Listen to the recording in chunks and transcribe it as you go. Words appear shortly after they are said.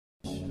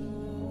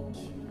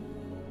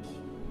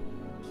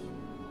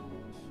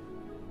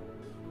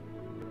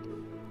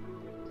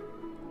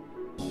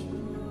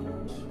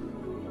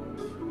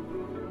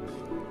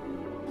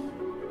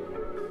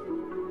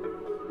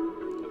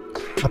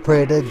I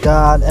pray to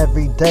God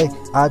every day,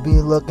 I be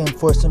looking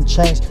for some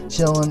change.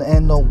 Chillin'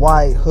 in the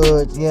white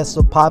hood, yeah,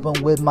 so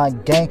poppin' with my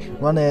gang.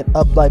 Running it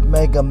up like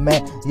Mega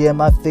Man, yeah,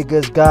 my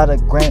figures got a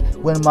grand.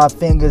 When my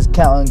fingers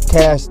counting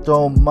cash,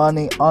 throw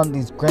money on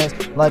these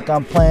grants like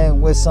I'm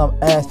playing with some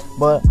ass.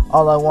 But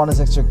all I want is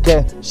extra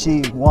cash,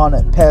 she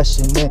wanted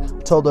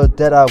passionate. Told her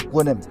that I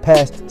wouldn't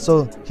pass,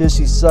 so here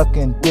she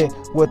sucking dick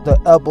with the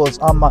elbows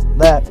on my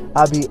lap.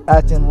 I be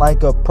acting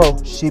like a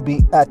pro, she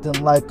be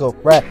acting like a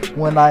rat.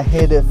 When I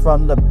hit it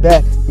from the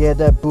back, yeah,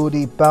 that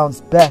booty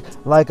bounce back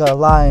like a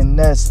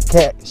lioness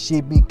cat.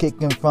 She be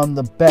kicking from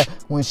the back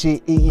when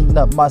she eating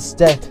up my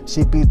stack.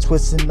 She be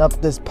twisting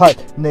up this pipe,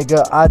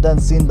 nigga, I done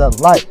seen the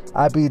light.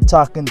 I be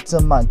talking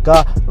to my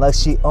God like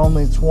she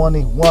only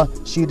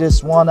 21. She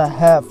just wanna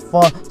have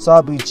fun, so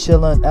I be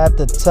chilling at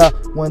the top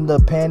when the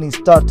panties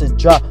start to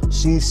drop.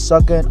 She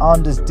sucking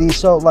on this D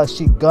show like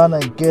she gonna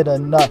get a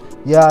nut.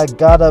 Yeah, I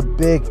got a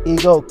big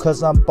ego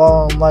cause I'm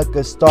ballin' like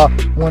a star.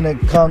 When it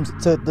comes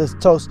to this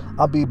toast,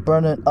 I'll be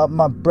burning up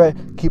my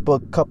bread. Keep a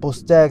couple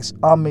stacks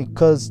on me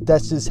cause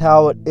that's just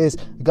how it is.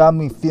 Got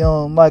me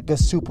feeling like a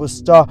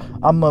superstar.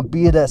 I'ma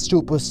be that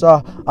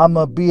superstar.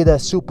 I'ma be that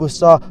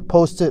superstar.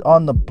 Posted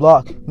on the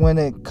block. When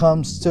it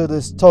comes to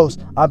this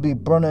toast, I be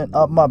burning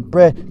up my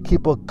bread.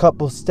 Keep a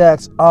couple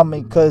stacks on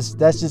me cause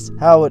that's just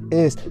how it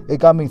is.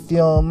 It got me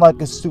feeling like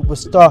a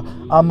superstar.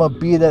 I'ma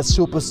be that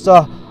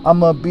superstar.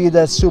 I'ma be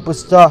that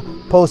superstar.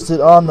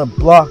 Posted on the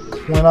block.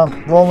 When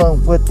I'm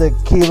rolling with the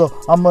kilo,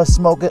 I'ma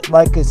smoke it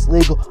like it's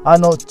legal. I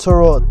know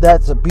Turrell,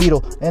 that's a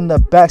beetle. In the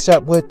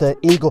backstrap with the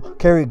eagle.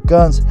 Carry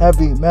guns,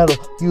 heavy metal.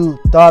 You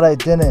thought I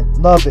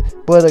didn't love it,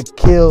 but a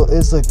kill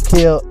is a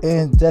kill,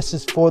 and that's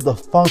just for the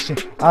function.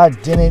 I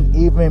didn't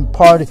even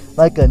party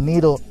like a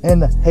needle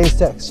in a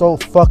haystack, so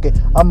fuck it.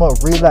 I'ma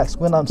relax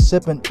when I'm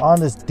sipping on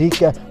this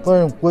decaf.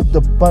 Flirting with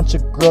a bunch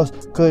of girls,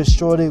 cause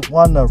shorty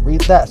wanna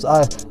relapse.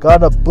 I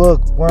got a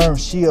bookworm,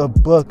 she a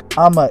book,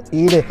 I'ma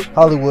eat it.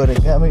 Hollywood,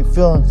 it got me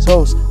feeling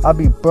toast. I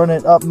be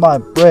burning up my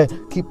bread.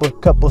 Keep a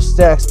couple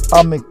stacks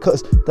on me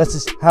cause that's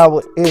just how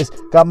it is.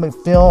 Got me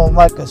feeling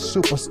like a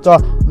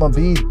superstar. I'ma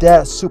be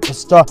that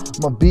superstar.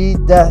 I'ma be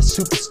that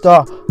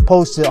superstar.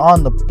 Posted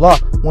on the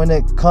block. When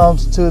it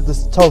comes to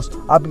this toast,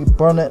 I be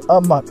burning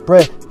up my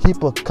bread.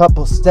 Keep a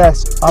couple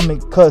stacks on me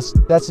cause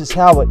that's just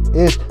how it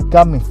is.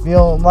 Got me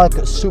feeling like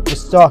a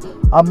superstar.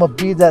 I'ma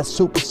be that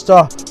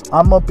superstar.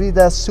 I'ma be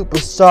that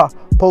superstar.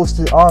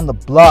 Posted on the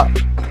block.